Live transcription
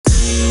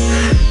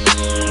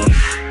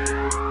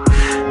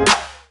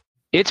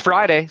It's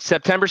Friday,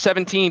 September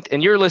 17th,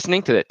 and you're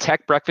listening to the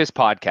Tech Breakfast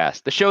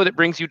Podcast, the show that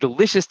brings you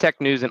delicious tech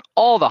news and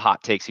all the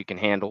hot takes you can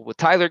handle with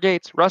Tyler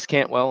Gates, Russ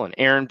Cantwell, and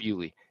Aaron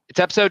Bewley.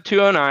 It's episode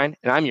 209,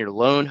 and I'm your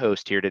lone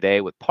host here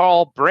today with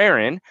Paul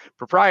Braren,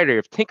 proprietor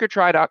of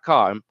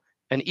TinkerTry.com,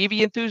 an EV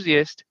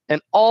enthusiast, an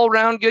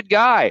all-round good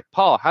guy.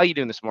 Paul, how you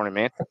doing this morning,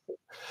 man?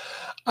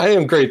 I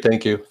am great,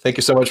 thank you. Thank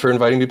you so much for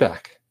inviting me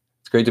back.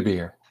 It's great to be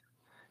here.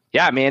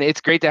 Yeah, man,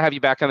 it's great to have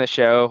you back on the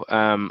show.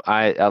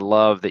 I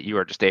love that you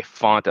are just a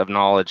font of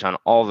knowledge on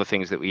all the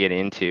things that we get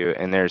into,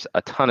 and there's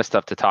a ton of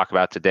stuff to talk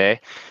about today.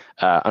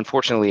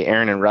 Unfortunately,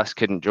 Aaron and Russ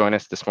couldn't join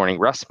us this morning.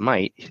 Russ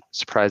might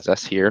surprise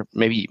us here,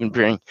 maybe even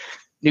bring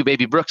new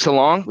baby Brooks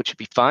along, which would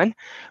be fun.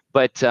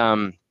 But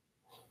for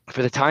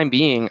the time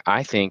being,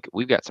 I think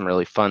we've got some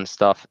really fun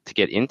stuff to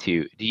get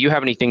into. Do you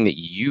have anything that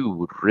you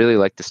would really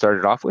like to start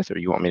it off with, or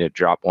you want me to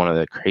drop one of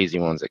the crazy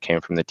ones that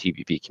came from the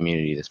TPP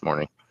community this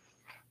morning?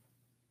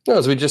 No,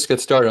 as we just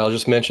get started, I'll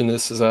just mention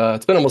this is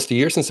it's been almost a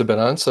year since I've been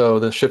on, so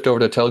the shift over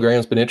to Telegram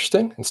has been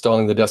interesting,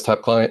 installing the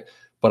desktop client,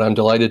 but I'm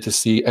delighted to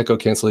see echo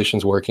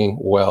cancellations working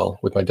well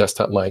with my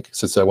desktop mic,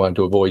 since I wanted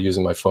to avoid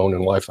using my phone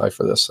and Wi-Fi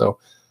for this. So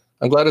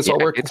I'm glad it's all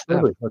working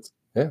smoothly.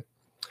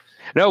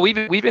 No, we've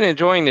been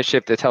enjoying the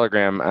shift to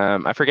Telegram.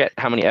 I forget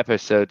how many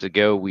episodes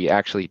ago we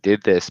actually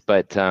did this,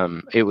 but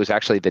it was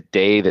actually the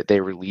day that they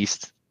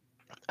released,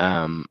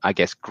 I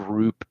guess,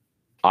 group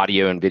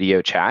audio and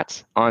video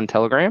chats on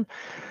Telegram.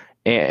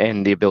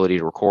 And the ability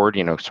to record,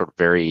 sort of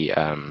very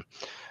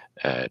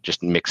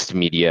just mixed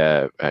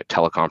media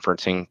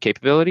teleconferencing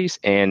capabilities.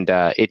 And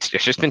it's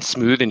just been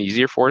smooth and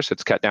easier for us.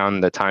 It's cut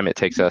down the time it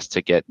takes us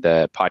to get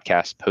the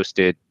podcast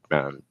posted.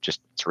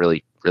 It's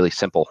really, really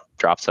simple.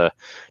 Drops a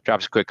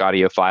quick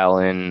audio file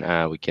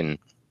in. We can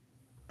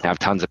have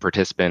tons of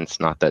participants.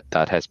 Not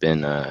that has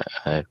been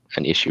an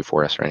issue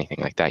for us or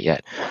anything like that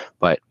yet,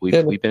 but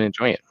we've been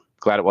enjoying it.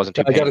 Glad it wasn't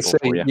too painful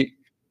for you.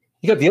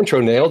 You got the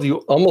intro nailed. You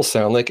almost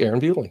sound like Aaron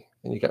Bewley.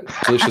 And you got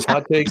delicious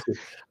hot takes.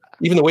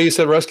 Even the way you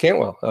said Russ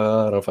Cantwell. I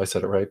don't know if I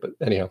said it right, but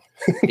anyhow.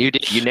 You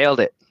did. You nailed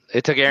it.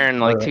 It took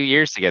Aaron 2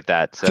 years to get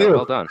that. So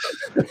well done.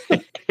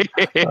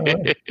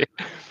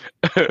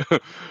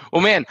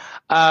 Well, man,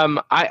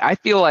 I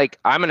feel like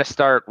I'm going to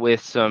start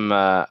with some,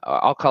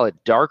 I'll call it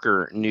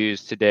darker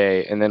news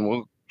today. And then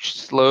we'll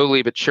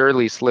slowly but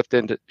surely shift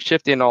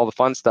into all the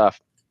fun stuff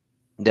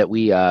that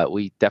we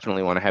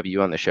definitely want to have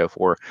you on the show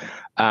for.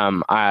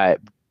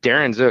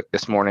 Darren Zook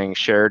this morning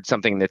shared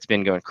something that's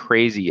been going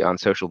crazy on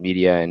social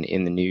media and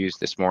in the news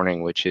this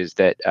morning, which is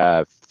that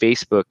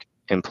Facebook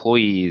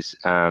employees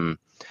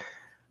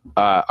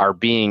are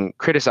being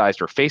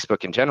criticized, or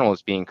Facebook in general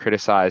is being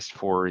criticized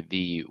for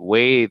the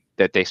way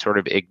that they sort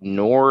of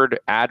ignored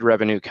ad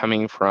revenue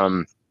coming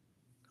from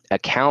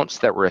accounts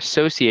that were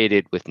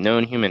associated with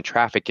known human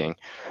trafficking.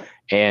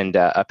 And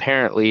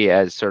apparently,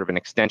 as sort of an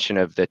extension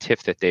of the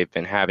tiff that they've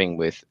been having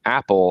with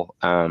Apple,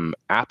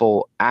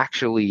 Apple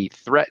actually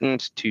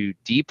threatened to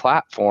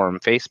deplatform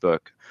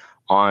Facebook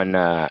on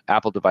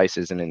Apple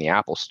devices and in the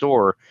Apple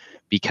Store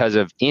because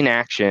of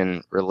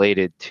inaction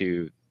related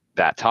to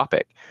that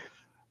topic.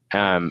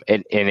 And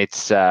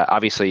it's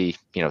obviously,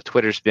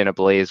 Twitter's been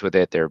ablaze with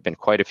it. There have been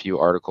quite a few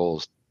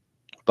articles.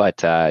 But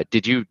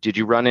did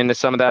you run into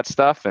some of that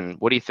stuff? And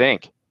what do you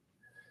think?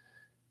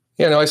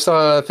 Yeah, no, I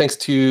saw, thanks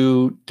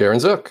to Darren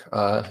Zook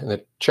in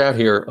the chat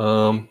here,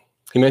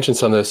 he mentioned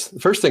some of this. The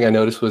first thing I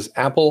noticed was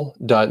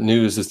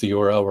apple.news is the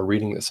URL we're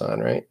reading this on,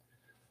 right?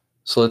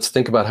 So let's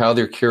think about how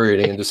they're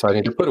curating and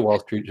deciding to put a Wall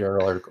Street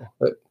Journal article.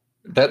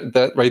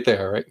 That right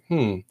there,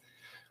 right?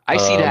 I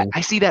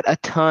see that a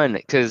ton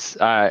because,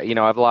 I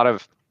have a lot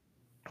of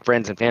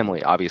friends and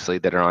family, obviously,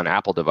 that are on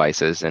Apple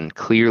devices, and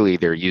clearly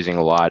they're using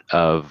a lot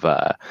of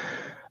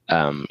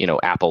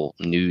Apple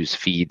news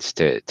feeds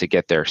to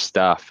get their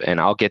stuff, and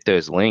I'll get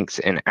those links.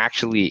 And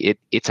actually,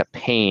 it's a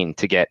pain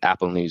to get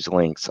Apple News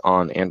links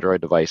on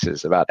Android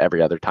devices about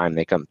every other time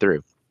they come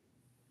through.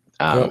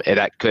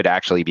 That could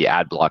actually be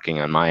ad blocking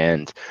on my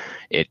end.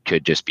 It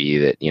could just be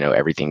that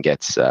everything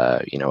gets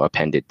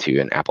appended to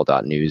an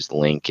Apple.news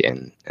link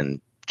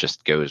and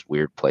just goes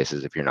weird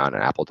places if you're not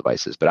on Apple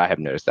devices. But I have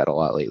noticed that a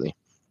lot lately.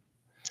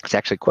 It's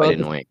actually quite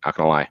annoying. Not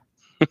gonna lie.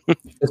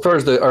 As far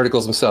as the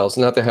articles themselves,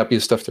 not the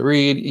happiest stuff to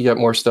read. You got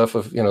more stuff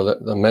of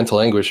the mental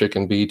anguish it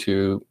can be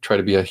to try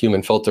to be a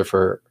human filter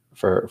for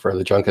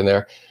the junk in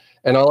there.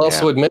 And I'll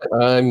also admit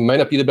I might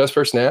not be the best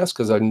person to ask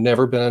because I've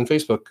never been on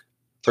Facebook,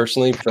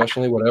 personally,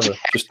 professionally, whatever.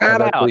 Just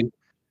actually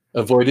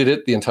avoided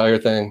it the entire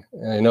thing.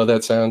 And I know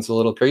that sounds a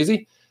little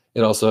crazy.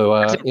 It also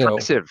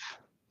impressive.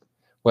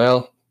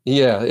 Well,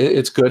 yeah,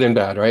 it's good and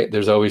bad, right?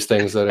 There's always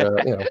things that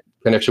are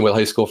connection with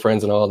high school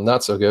friends and all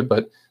not so good,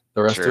 but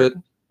the rest of it,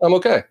 I'm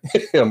okay.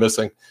 I'm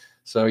missing.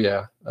 So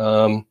yeah.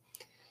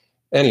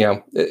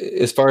 Anyhow,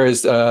 as far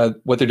as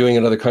what they're doing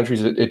in other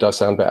countries, it does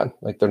sound bad.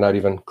 Like they're not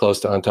even close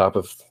to on top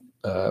of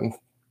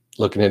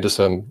looking into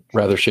some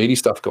rather shady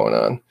stuff going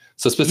on.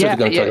 So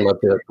specifically, I'm talking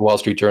about the Wall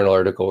Street Journal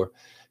article where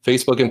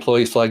Facebook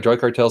employees flag drug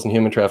cartels and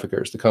human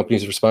traffickers. The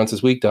company's response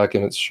is weak,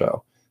 documents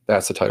show.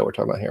 That's the title we're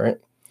talking about here, right?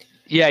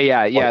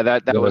 Yeah.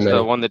 That More than was the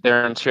many. one that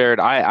Darren shared.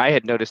 I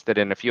had noticed that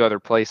in a few other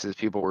places,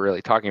 people were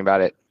really talking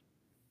about it.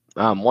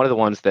 One of the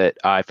ones that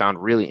I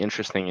found really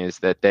interesting is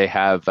that they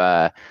have,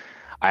 I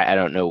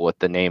don't know what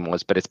the name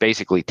was, but it's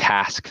basically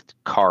tasked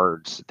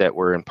cards that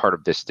were in part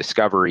of this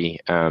discovery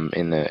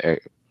in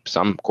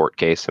some court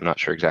case. I'm not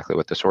sure exactly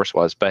what the source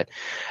was, but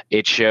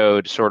it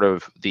showed sort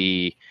of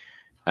the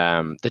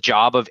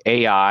job of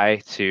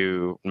AI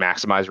to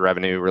maximize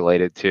revenue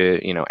related to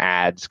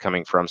ads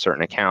coming from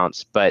certain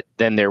accounts. But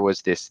then there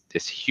was this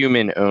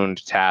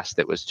human-owned task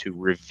that was to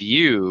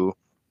review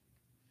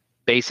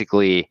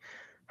basically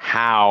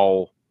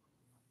how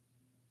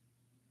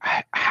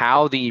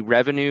the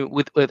revenue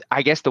with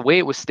I guess the way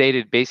it was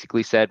stated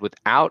basically said,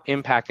 without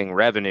impacting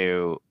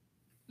revenue,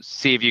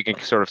 see if you can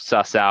sort of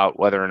suss out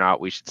whether or not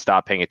we should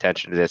stop paying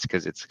attention to this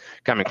because it's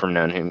coming from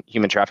known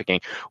human trafficking,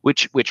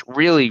 which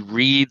really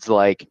reads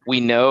like we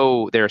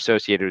know they're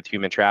associated with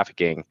human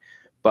trafficking,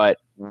 but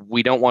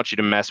we don't want you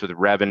to mess with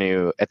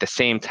revenue. At the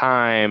same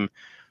time,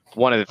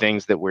 one of the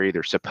things that we're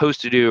either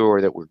supposed to do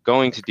or that we're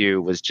going to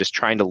do was just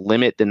trying to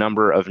limit the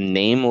number of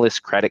nameless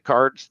credit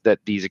cards that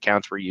these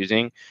accounts were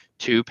using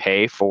to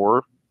pay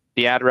for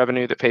the ad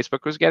revenue that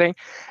Facebook was getting.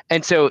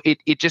 And so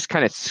it just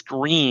kind of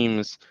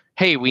screams,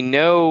 hey, we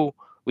know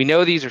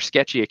these are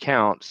sketchy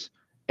accounts,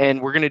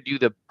 and we're going to do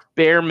the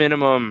bare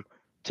minimum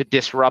to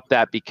disrupt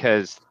that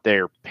because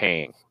they're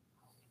paying.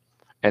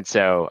 And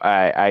so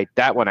I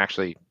that one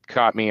actually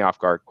caught me off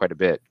guard quite a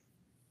bit.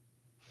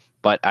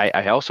 But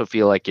I also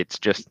feel like it's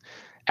just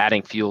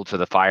adding fuel to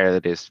the fire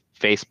that is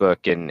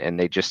Facebook, and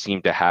they just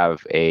seem to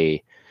have an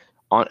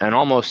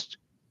almost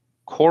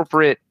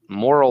corporate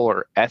moral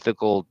or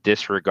ethical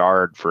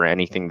disregard for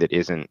anything that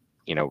isn't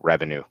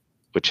revenue,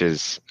 which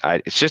is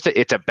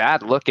it's a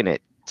bad look, and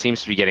it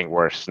seems to be getting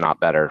worse, not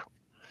better.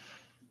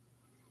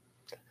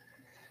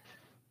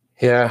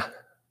 Yeah,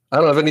 I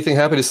don't have anything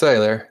happy to say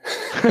there.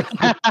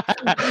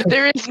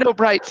 There is no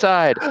bright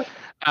side.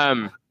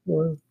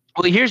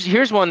 Well,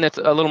 here's one that's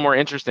a little more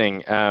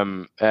interesting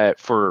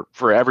for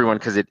everyone,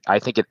 because I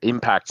think it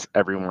impacts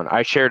everyone.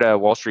 I shared a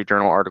Wall Street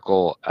Journal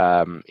article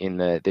in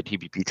the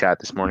TPP chat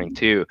this morning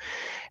too,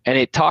 and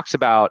it talks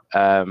about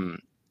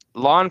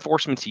law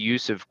enforcement's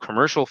use of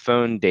commercial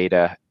phone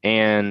data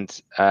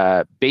and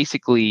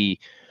basically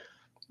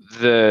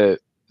the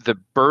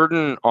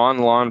burden on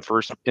law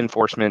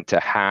enforcement to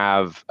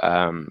have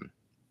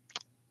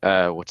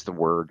what's the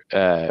word,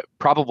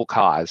 probable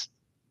cause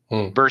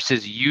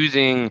versus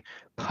using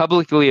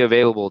publicly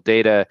available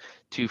data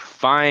to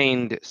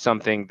find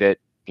something that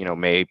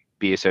may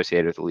be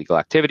associated with illegal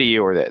activity,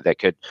 or that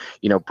could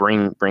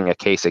bring a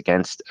case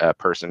against a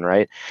person,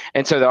 right?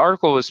 And so the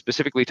article was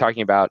specifically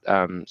talking about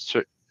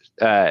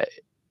the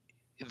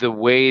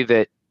way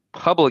that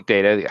public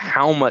data,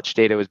 how much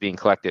data was being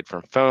collected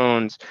from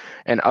phones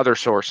and other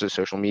sources,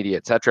 social media,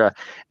 et cetera,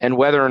 and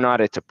whether or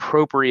not it's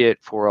appropriate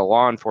for a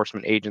law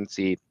enforcement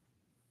agency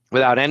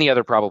without any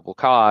other probable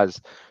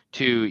cause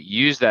to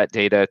use that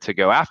data to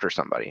go after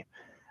somebody.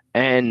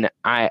 And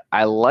I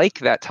like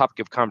that topic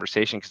of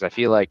conversation because I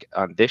feel like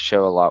on this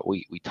show a lot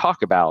we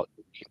talk about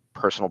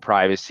personal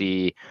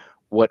privacy,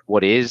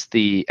 what is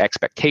the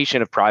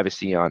expectation of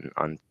privacy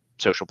on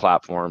social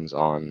platforms,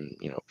 on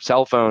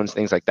cell phones,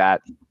 things like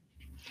that.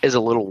 Is a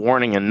little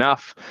warning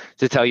enough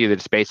to tell you that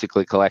it's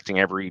basically collecting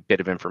every bit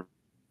of information.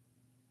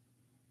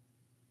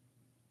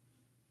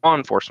 Law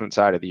enforcement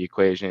side of the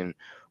equation,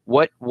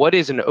 what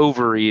is an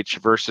overreach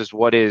versus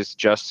what is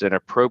just an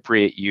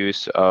appropriate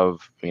use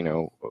of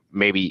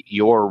maybe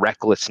your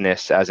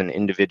recklessness as an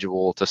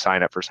individual to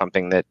sign up for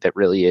something that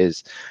really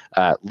is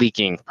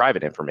leaking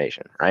private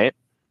information, right?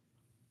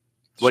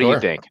 What do you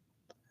think?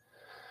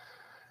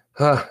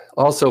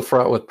 Also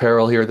fraught with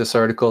peril here, this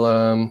article.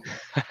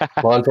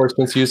 Law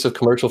enforcement's use of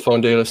commercial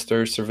phone data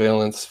stirs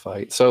surveillance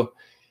fight. So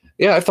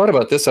yeah, I've thought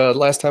about this.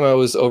 Last time I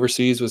was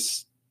overseas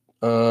was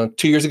 2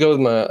 years ago with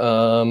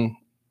my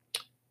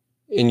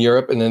in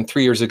Europe, and then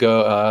 3 years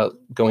ago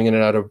going in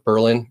and out of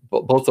Berlin.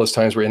 Both those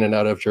times were in and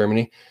out of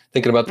Germany.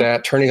 Thinking about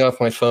that, turning off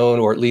my phone,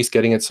 or at least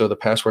getting it so the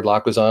password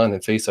lock was on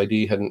and Face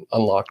ID hadn't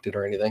unlocked it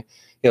or anything.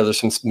 There's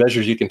some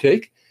measures you can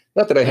take.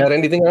 Not that I had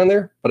anything on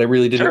there, but I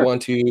really didn't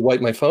want to wipe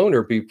my phone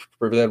or be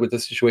presented with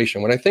this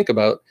situation. When I think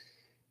about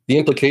the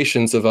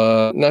implications of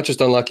not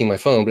just unlocking my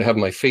phone, but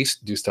having my face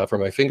do stuff or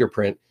my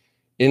fingerprint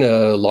in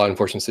a law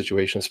enforcement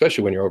situation,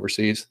 especially when you're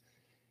overseas.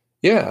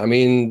 Yeah, I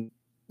mean,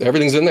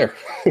 everything's in there,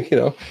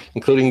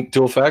 including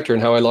dual factor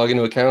and how I log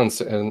into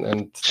accounts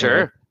and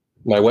sure,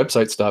 my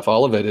website stuff.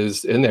 All of it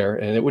is in there,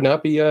 and it would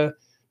not be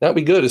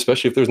good,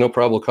 especially if there's no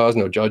probable cause,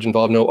 no judge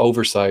involved, no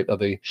oversight of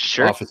the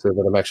officer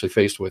that I'm actually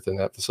faced with in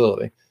that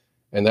facility.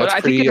 And that's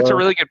I think that's a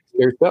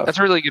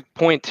really good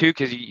point too,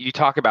 because you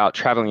talk about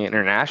traveling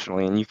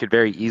internationally, and you could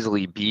very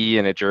easily be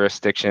in a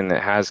jurisdiction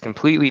that has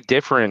completely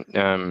different,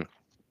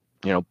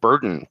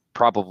 burden,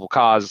 probable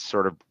cause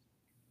sort of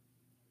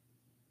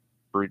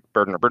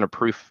burden of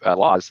proof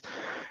laws.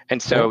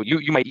 And so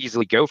you might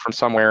easily go from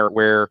somewhere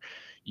where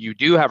you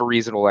do have a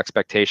reasonable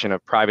expectation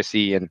of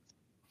privacy and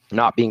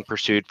not being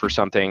pursued for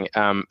something,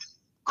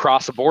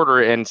 cross a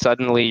border and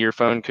suddenly your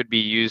phone could be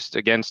used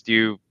against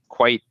you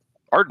quite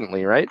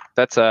ardently, right?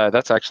 That's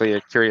actually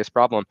a curious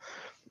problem.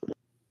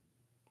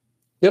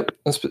 Yep.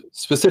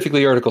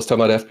 Specifically, articles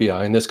talking about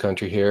FBI in this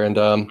country here, and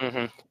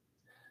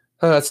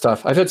that's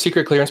tough. I've had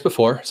secret clearance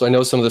before, so I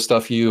know some of the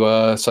stuff you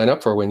sign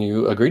up for when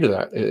you agree to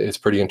that. It's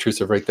pretty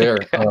intrusive right there.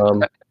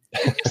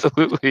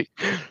 Absolutely.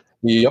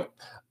 Yep.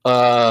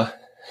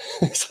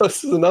 So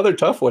this is another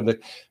tough one.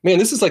 Man,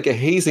 this is like a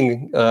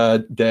hazing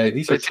day.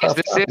 These are tough.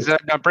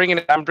 I'm bringing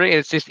it.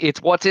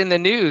 It's what's in the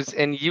news,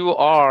 and you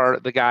are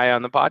the guy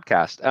on the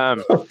podcast.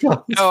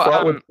 It's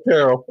fraught with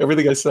peril.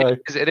 Everything I say.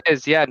 It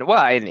is. Yeah.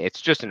 Well,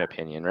 it's just an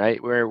opinion,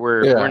 right?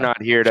 We're not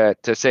here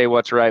to say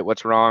what's right,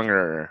 what's wrong,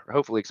 or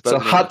hopefully expose. So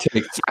hot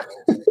takes.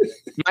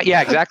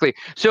 Yeah, exactly.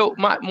 So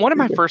one of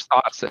my first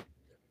thoughts,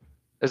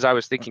 as I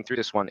was thinking through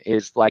this one,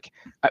 is like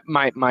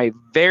my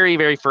very,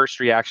 very first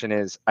reaction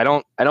is I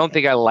don't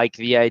think I like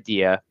the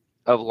idea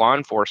of law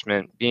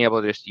enforcement being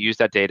able to just use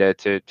that data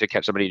to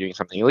catch somebody doing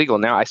something illegal.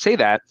 Now I say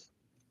that,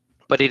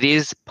 but it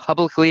is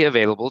publicly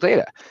available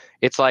data.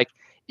 It's like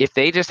if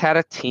they just had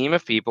a team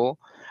of people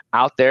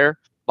out there,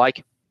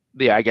 like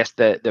I guess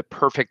the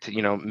perfect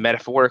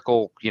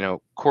metaphorical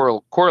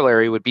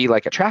corollary would be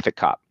like a traffic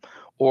cop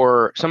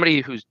or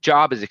somebody whose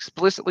job is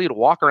explicitly to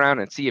walk around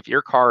and see if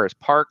your car is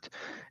parked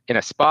in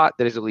a spot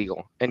that is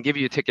illegal and give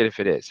you a ticket if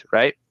it is,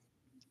 right?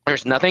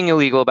 There's nothing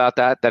illegal about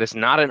that. That is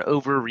not an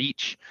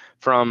overreach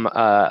from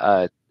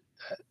a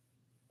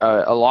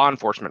law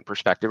enforcement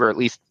perspective, or at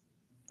least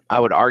I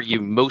would argue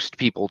most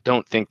people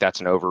don't think that's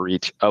an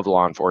overreach of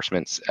law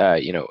enforcement's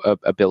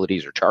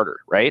abilities or charter,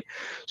 right?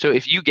 So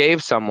if you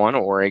gave someone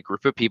or a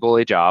group of people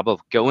a job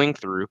of going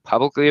through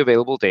publicly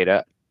available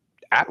data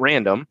at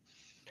random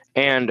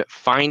and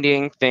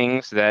finding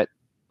things that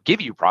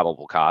give you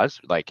probable cause,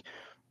 like,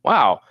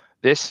 wow,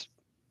 this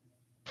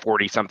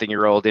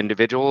 40-something-year-old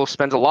individual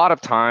spends a lot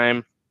of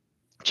time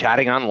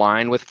chatting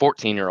online with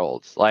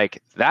 14-year-olds.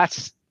 Like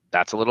that's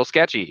a little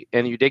sketchy.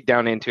 And you dig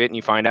down into it and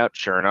you find out,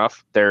 sure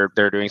enough, they're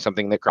doing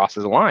something that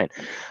crosses a line.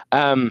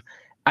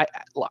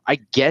 I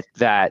get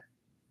that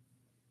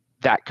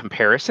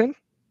comparison,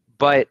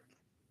 but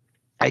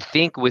I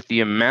think with the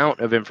amount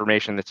of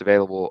information that's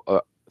available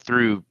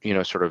through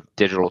sort of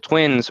digital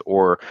twins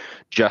or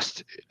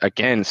just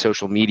again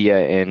social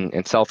media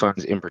and cell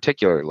phones in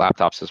particular,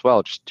 laptops as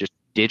well, just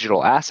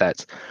digital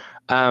assets.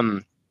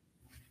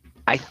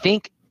 I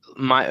think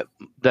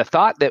the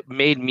thought that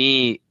made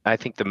me, I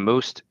think, the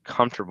most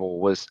comfortable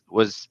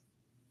was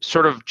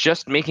sort of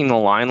just making the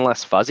line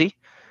less fuzzy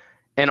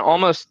and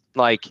almost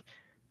like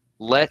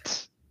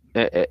let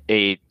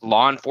a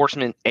law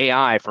enforcement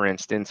AI, for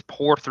instance,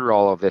 pour through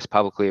all of this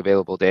publicly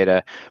available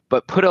data,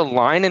 but put a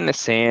line in the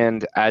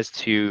sand as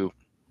to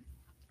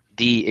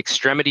the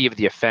extremity of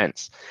the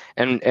offense.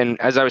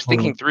 And as I was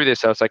thinking through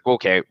this, I was like, well,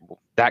 okay,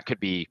 that could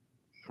be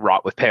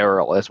wrought with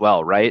peril as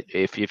well, right?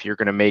 If you're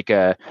going to make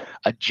a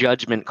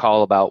judgment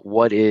call about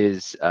what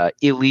is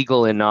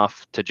illegal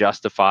enough to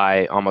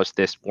justify almost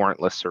this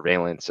warrantless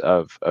surveillance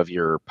of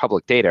your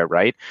public data,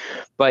 right?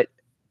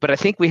 But I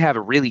think we have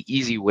a really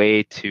easy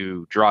way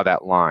to draw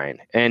that line,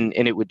 and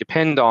it would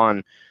depend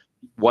on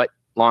what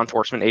law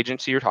enforcement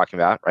agency you're talking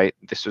about, right?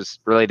 This was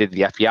related to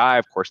the FBI.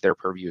 Of course, their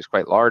purview is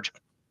quite large,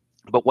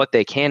 but what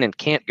they can and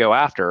can't go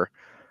after,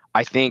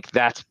 I think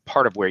that's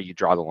part of where you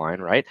draw the line,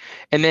 right?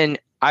 And then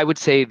I would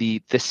say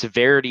the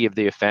severity of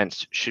the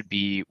offense should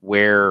be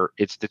where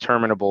it's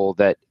determinable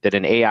that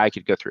an AI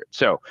could go through it.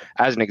 So,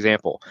 as an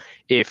example,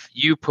 if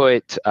you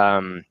put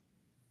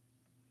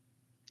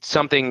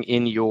something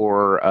in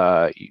your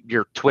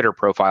Twitter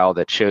profile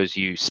that shows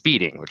you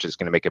speeding, which is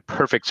going to make a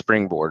perfect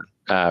springboard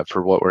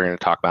for what we're going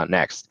to talk about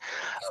next.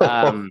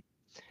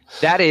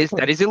 That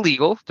is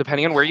illegal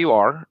depending on where you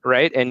are,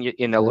 right? And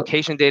the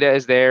location data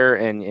is there,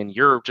 and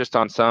you're just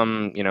on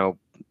some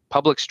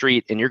public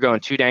street and you're going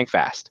too dang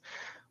fast.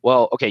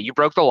 Well, okay, you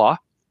broke the law.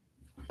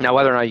 Now,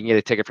 whether or not you can get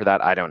a ticket for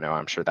that, I don't know.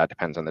 I'm sure that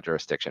depends on the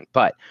jurisdiction.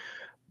 But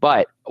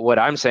what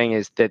I'm saying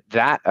is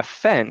that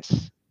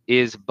offense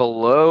is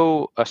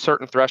below a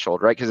certain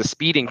threshold, right? Because a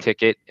speeding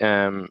ticket,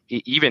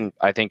 even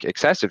I think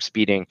excessive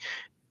speeding,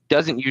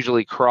 doesn't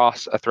usually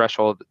cross a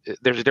threshold.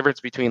 There's a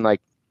difference between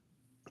like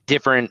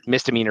different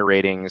misdemeanor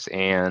ratings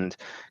and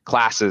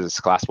classes,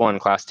 class 1,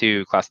 class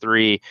 2, class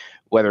 3,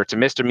 whether it's a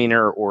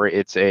misdemeanor or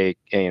it's an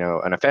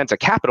offense, a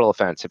capital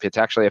offense, if it's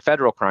actually a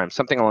federal crime,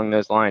 something along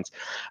those lines.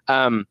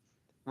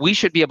 We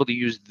should be able to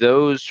use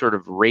those sort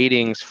of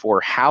ratings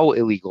for how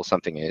illegal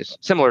something is,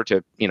 similar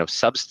to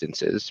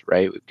substances,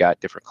 right? We've got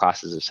different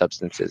classes of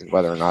substances and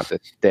whether or not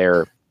that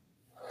they're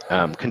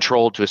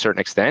controlled to a certain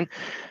extent.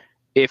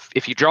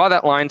 If you draw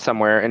that line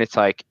somewhere and it's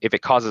like if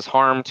it causes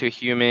harm to a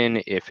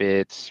human, if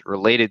it's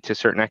related to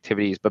certain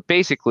activities, but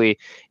basically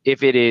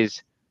if it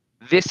is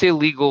this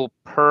illegal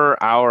per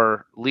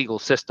our legal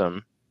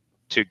system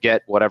to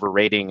get whatever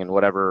rating and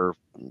whatever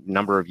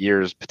number of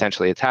years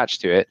potentially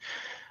attached to it,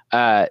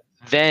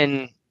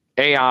 then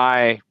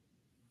AI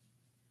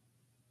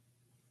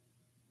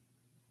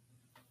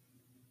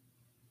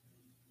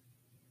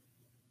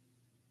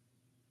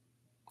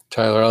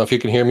Tyler, I don't know if you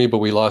can hear me, but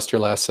we lost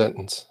your last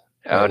sentence.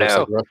 Oh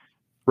no. Like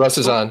Russ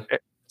is on.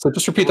 So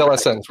just repeat that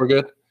last sentence. We're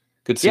good.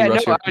 Good to see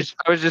Russ here.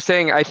 I was just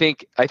saying. I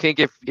think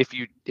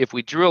if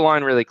we drew a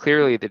line really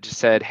clearly that just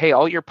said, hey,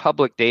 all your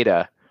public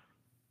data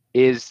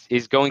is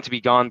going to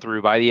be gone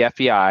through by the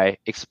FBI,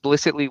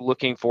 explicitly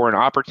looking for an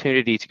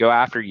opportunity to go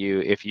after you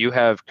if you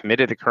have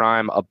committed a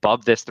crime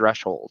above this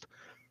threshold,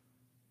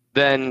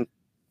 then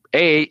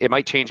A, it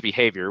might change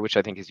behavior, which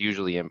I think is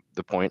usually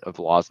the point of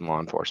laws and law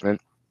enforcement,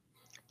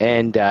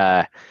 and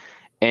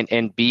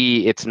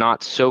B, it's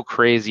not so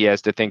crazy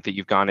as to think that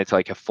you've gone into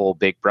like a full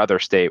Big Brother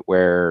state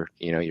where,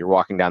 you know, you're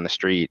walking down the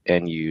street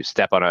and you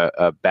step on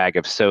a bag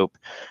of soap,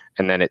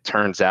 and then it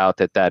turns out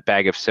that that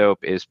bag of soap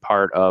is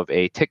part of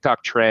a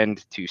TikTok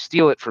trend to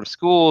steal it from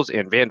schools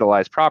and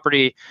vandalize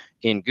property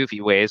in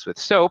goofy ways with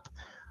soap.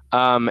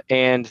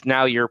 And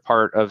now you're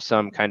part of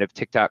some kind of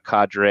TikTok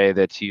cadre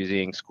that's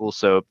using school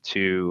soap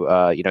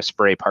to,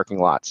 spray parking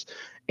lots.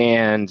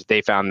 And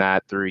they found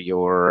that through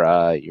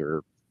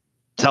your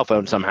cell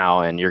phone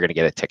somehow, and you're going to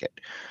get a ticket.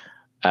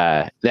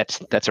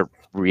 That's a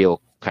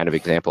real kind of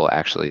example,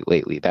 actually.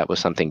 Lately, that was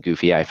something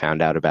goofy I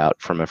found out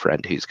about from a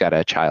friend who's got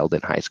a child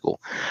in high school,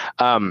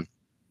 or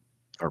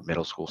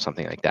middle school,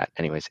 something like that.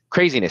 Anyways,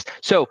 craziness.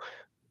 So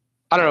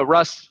I don't know,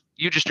 Russ,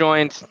 you just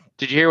joined.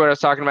 Did you hear what I was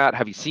talking about?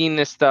 Have you seen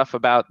this stuff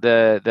about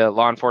the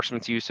law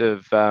enforcement's use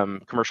of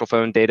commercial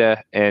phone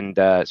data and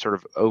sort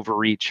of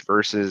overreach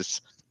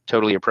versus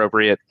totally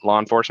appropriate law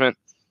enforcement?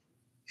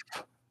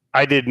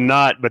 I did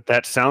not, but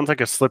that sounds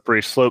like a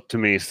slippery slope to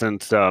me,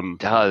 since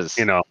does,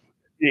 you know,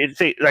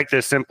 it's like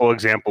this simple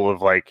example of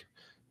like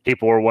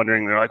people were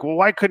wondering, they're like, well,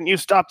 why couldn't you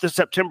stop the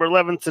September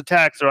 11th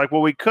attacks? They're like,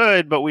 well, we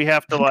could, but we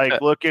have to like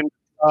look into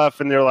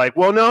stuff. And they're like,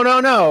 well,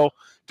 no,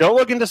 don't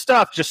look into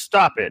stuff, just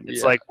stop it.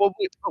 It's like, well,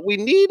 we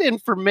need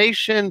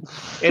information,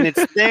 and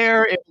it's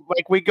there, and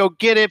like we go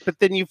get it, but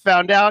then you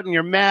found out and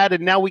you're mad,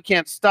 and now we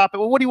can't stop it.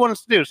 Well, what do you want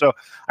us to do? So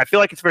I feel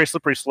like it's a very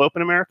slippery slope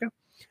in America.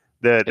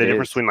 The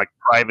difference between like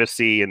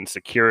privacy and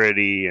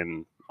security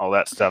and all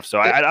that stuff. So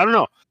I don't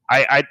know.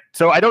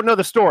 So I don't know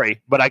the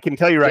story, but I can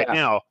tell you right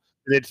now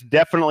that it's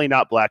definitely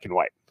not black and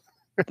white.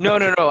 No.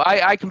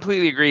 I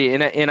completely agree,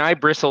 and I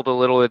bristled a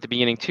little at the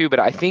beginning too. But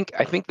I think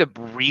the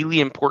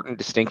really important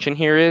distinction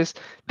here is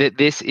that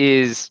this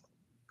is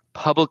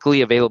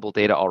publicly available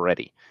data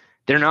already.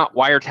 They're not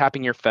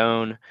wiretapping your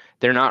phone.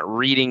 They're not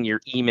reading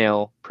your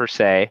email per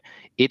se.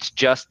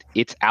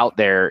 It's out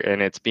there,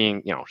 and it's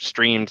being,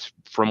 streamed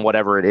from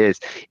whatever it is.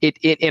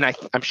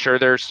 I'm sure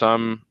there's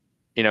some,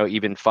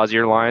 even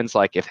fuzzier lines,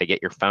 like if they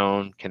get your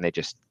phone, can they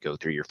just go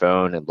through your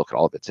phone and look at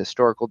all of its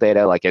historical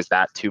data? Like, is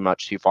that too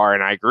much, too far?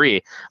 And I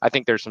agree. I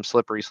think there's some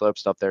slippery slope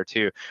stuff there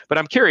too. But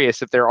I'm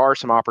curious if there are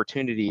some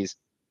opportunities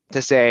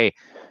to say,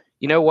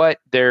 you know what,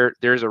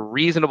 there's a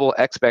reasonable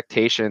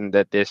expectation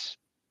that this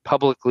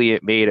publicly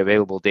made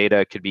available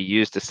data could be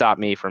used to stop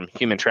me from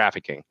human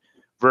trafficking,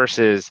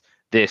 versus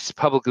this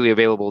publicly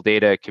available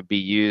data could be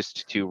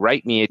used to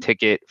write me a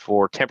ticket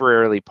for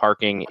temporarily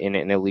parking in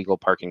an illegal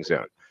parking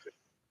zone.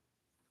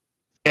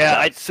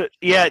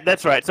 Yeah,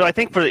 that's right. So I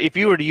think if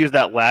you were to use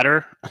that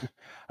latter,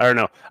 I don't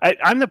know.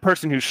 I'm the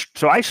person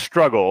I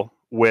struggle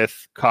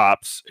with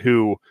cops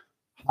who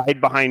hide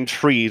behind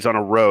trees on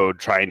a road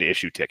trying to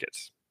issue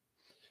tickets.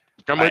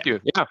 I'm with you.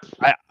 Yeah.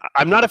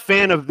 I'm not a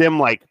fan of them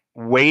like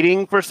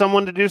waiting for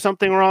someone to do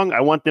something wrong.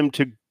 I want them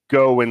to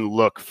go and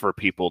look for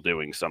people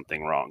doing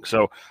something wrong.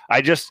 So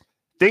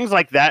things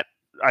like that.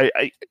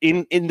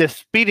 In the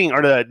speeding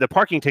or the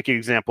parking ticket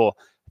example,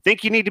 I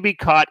think you need to be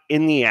caught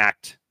in the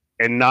act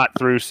and not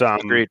through some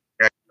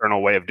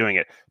external way of doing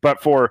it.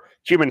 But for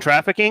human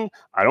trafficking,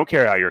 I don't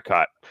care how you're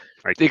caught.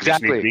 Right? Exactly. You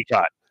just need to be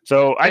caught.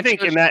 So I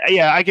think in that,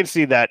 I can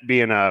see that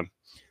being a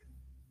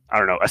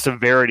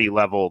severity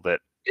level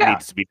that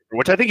needs to be,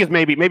 which I think is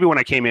maybe when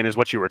I came in is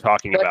what you were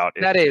talking about.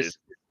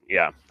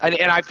 Yeah. And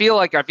I feel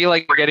like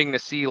we're getting to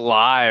see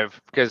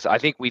live, because I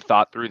think we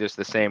thought through this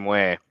the same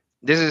way.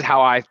 This is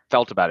how I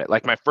felt about it.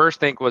 Like, my first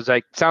think was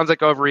like, sounds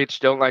like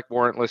overreach, don't like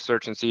warrantless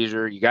search and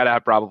seizure. You got to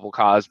have probable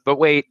cause. But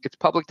wait, it's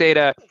public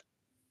data.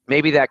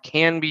 Maybe that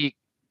can be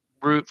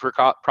route for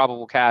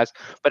probable cause,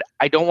 but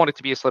I don't want it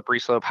to be a slippery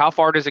slope. How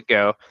far does it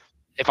go?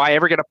 If I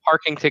ever get a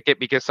parking ticket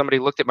because somebody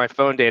looked at my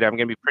phone data, I'm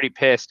going to be pretty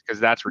pissed, because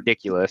that's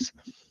ridiculous.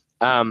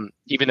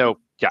 Even though,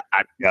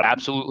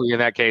 absolutely, in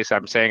that case,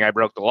 I'm saying I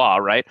broke the law,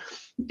 right?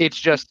 It's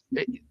just,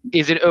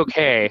 is it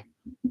okay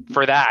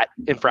for that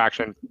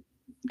infraction?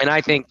 And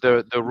I think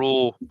the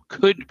rule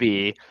could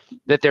be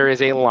that there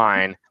is a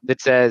line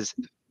that says,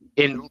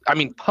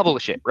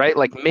 publish it, right?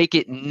 Like, make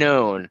it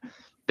known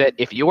that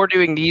if you're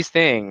doing these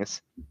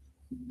things,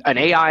 an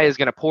AI is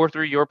going to pour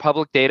through your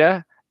public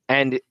data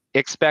and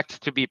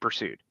expect to be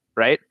pursued,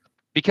 right?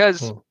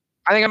 Because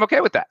I think I'm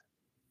okay with that.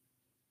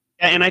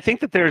 And I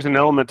think that there's an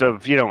element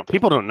of,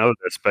 people don't know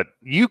this, but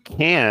you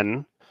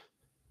can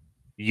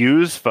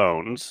use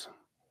phones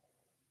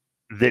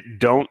that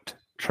don't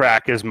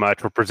track as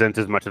much or present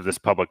as much of this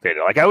public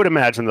data. Like, I would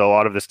imagine that a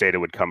lot of this data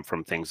would come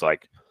from things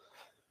like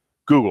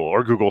Google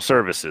or Google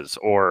services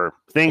or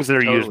things that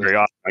are used very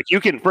often.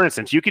 Like, for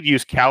instance, you could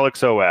use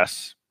Calyx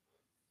OS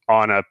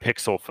on a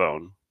Pixel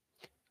phone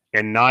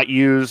and not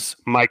use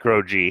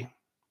micro G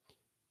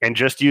and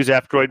just use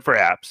F-Droid for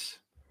apps,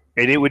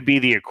 and it would be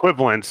the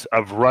equivalent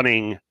of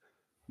running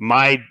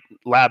my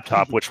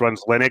laptop, which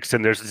runs Linux,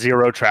 and there's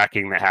zero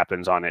tracking that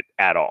happens on it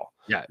at all.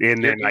 Yeah,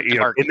 and then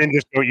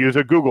just don't use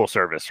a Google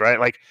service, right?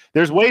 Like,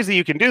 there's ways that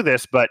you can do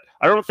this, but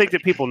I don't think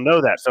that people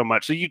know that so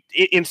much. So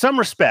in some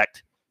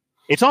respect,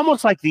 it's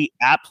almost like the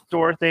App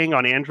Store thing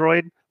on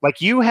Android. Like,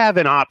 you have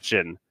an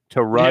option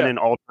to run an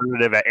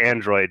alternative at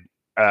Android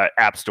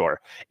App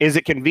Store. Is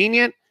it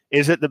convenient?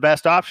 Is it the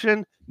best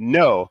option?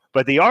 No,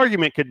 but the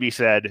argument could be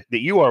said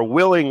that you are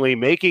willingly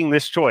making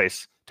this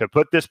choice to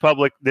put this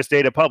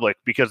data public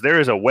because there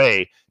is a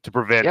way to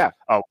prevent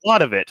a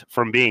lot of it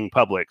from being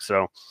public.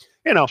 So,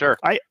 from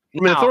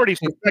an authority's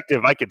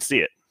perspective, I could see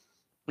it.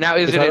 Now,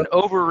 is it an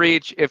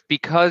overreach if,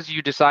 because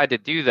you decide to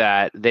do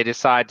that, they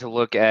decide to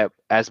look at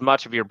as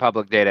much of your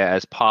public data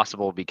as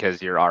possible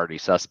because you're already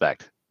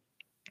suspect?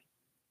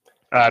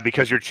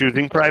 Because you're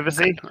choosing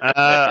privacy?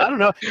 I don't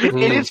know. It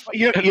is.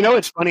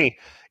 It's funny.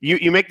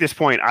 You make this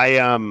point.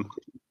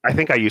 I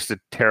think I used to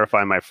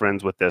terrify my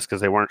friends with this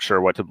because they weren't sure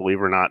what to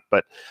believe or not.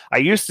 But I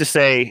used to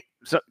say,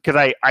 because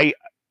I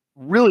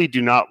really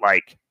do not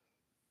like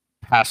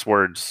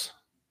passwords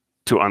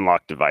to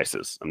unlock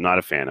devices. I'm not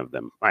a fan of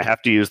them. I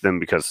have to use them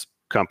because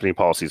company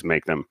policies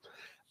make them.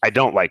 I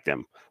don't like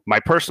them. My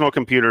personal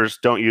computers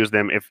don't use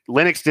them. If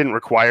Linux didn't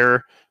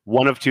require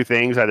one of two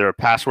things, either a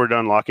password to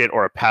unlock it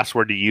or a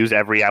password to use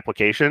every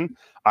application,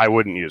 I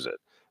wouldn't use it.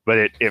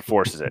 But it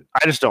forces it.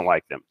 I just don't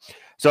like them.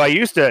 So I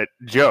used to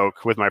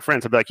joke with my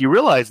friends. I'd be like, you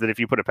realize that if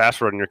you put a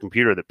password on your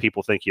computer that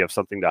people think you have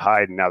something to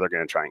hide and now they're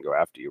going to try and go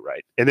after you,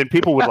 right? And then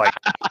people would like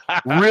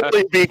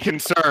really be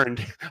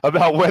concerned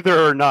about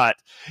whether or not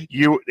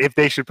if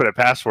they should put a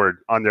password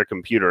on their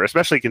computer,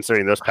 especially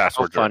considering those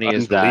passwords are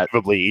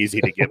unbelievably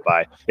easy to get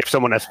by if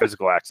someone has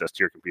physical access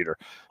to your computer.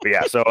 But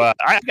yeah, so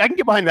I can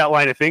get behind that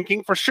line of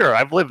thinking for sure.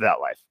 I've lived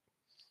that life.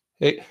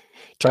 Hey,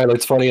 Tyler,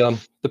 it's funny.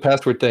 The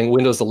password thing,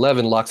 Windows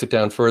 11 locks it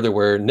down further,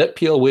 where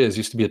NetPLWiz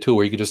used to be a tool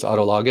where you could just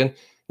auto log in. And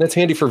that's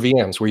handy for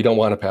VMs where you don't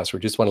want a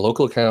password. You just want a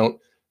local account,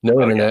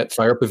 no internet,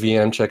 fire up a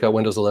VM, check out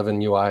Windows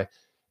 11 UI.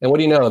 And what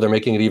do you know? They're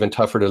making it even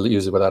tougher to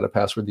use it without a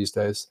password these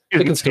days.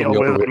 It can still be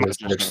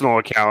overwritten. My personal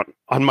account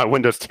on my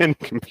Windows 10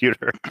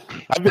 computer.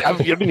 I've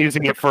been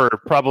using it for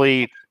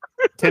probably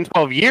 10,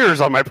 12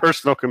 years on my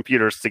personal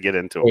computers to get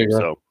into them.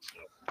 So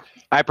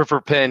I prefer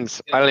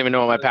pins. I don't even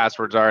know what my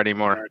passwords are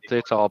anymore.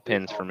 It's all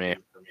pins for me.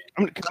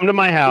 Come to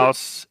my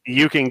house.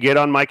 You can get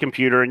on my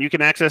computer and you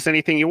can access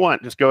anything you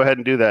want. Just go ahead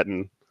and do that.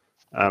 And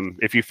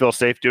if you feel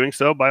safe doing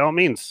so, by all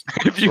means,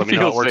 if you let me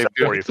know how it works out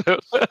for you.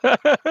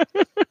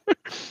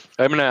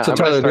 I'm gonna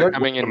start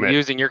coming and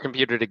using your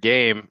computer to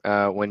game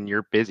when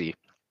you're busy.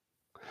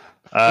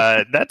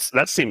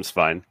 That seems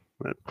fine.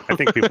 I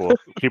think people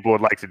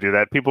would like to do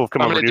that. People have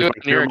come over to use my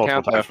computer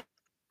multiple times.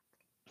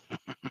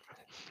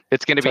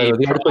 It's going to be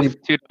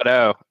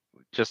 2.0,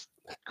 just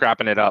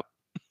crapping it up.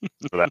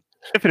 So that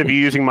benefit of you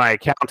using my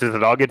account is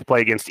that I'll get to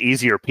play against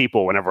easier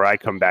people whenever I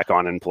come back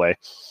on and play.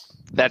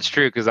 That's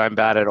true, because I'm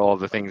bad at all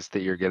the things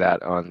that you're good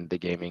at on the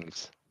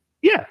gamings.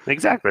 Yeah,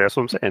 exactly. That's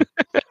what I'm saying.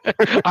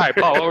 All right,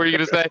 Paul, what were you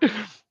going to say?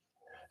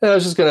 I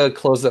was just going to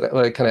close that,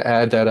 kind of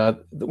add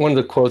that one of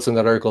the quotes in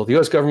that article, the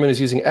U.S. government is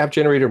using app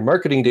generator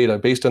marketing data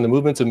based on the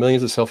movements of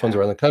millions of cell phones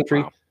around the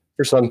country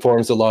for some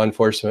forms of law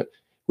enforcement.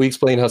 We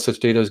explain how such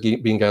data is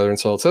being gathered and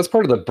sold. So that's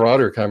part of the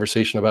broader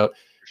conversation about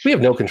we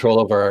have no control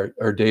over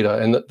our data.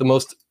 And the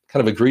most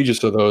kind of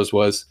egregious of those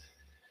was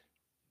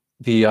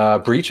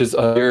the breaches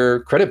of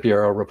your credit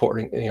bureau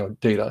reporting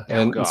data.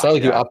 And it's not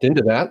like you opt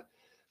into that.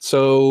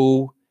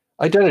 So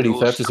identity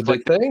theft is a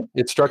big thing.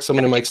 It struck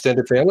someone in my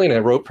extended family, and I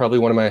wrote probably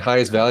one of my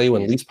highest value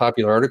and least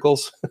popular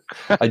articles,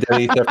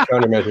 Identity Theft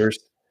Countermeasures,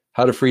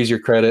 How to Freeze Your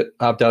Credit,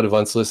 Opt Out of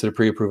Unsolicited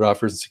Pre-Approved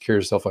Offers, and Secure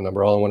Your Cell Phone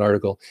Number, all in one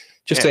article.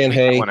 Just saying,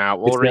 hey,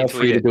 we'll it's now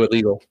free to do it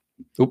legal.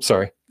 Oops,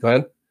 sorry. Go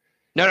ahead.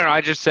 No,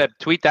 I just said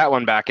tweet that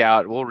one back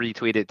out. We'll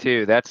retweet it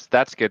too.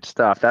 That's good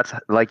stuff. That's,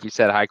 like you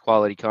said, high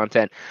quality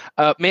content.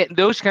 Man,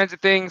 those kinds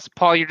of things,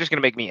 Paul, you're just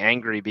gonna make me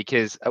angry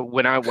because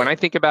when I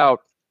think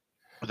about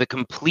the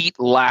complete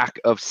lack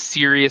of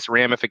serious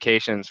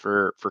ramifications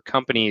for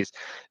companies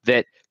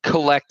that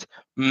collect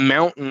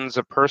mountains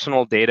of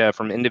personal data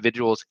from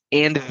individuals,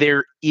 and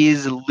there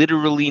is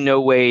literally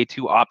no way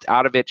to opt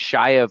out of it,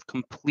 shy of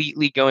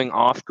completely going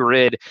off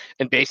grid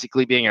and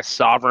basically being a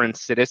sovereign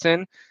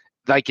citizen,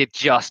 like it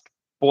just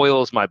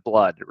boils my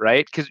blood,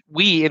 right? Because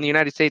we in the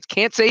United States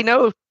can't say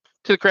no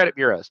to the credit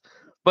bureaus.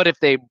 But if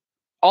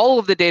all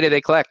of the data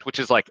they collect, which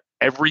is like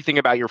everything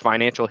about your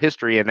financial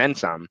history and then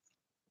some,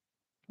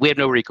 we have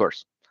no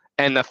recourse.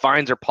 And the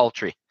fines are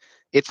paltry.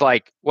 It's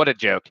like, what a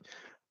joke.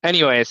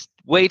 Anyways,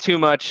 way too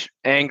much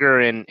anger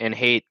and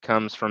hate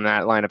comes from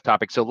that line of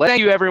topics. So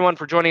thank you everyone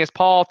for joining us.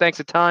 Paul, thanks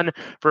a ton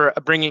for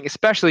bringing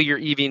especially your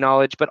EV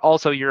knowledge, but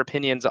also your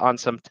opinions on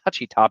some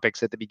touchy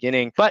topics at the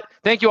beginning. But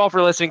thank you all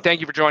for listening. Thank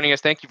you for joining us.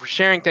 Thank you for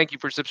sharing. Thank you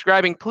for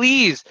subscribing.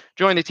 Please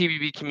join the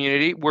TBB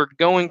community. We're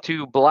going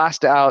to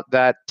blast out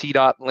that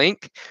T-Dot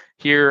link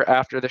here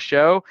after the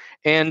show,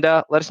 and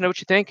let us know what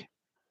you think.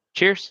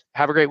 Cheers.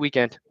 Have a great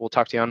weekend. We'll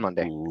talk to you on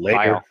Monday. Later.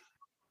 Bye all.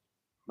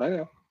 Bye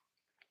now.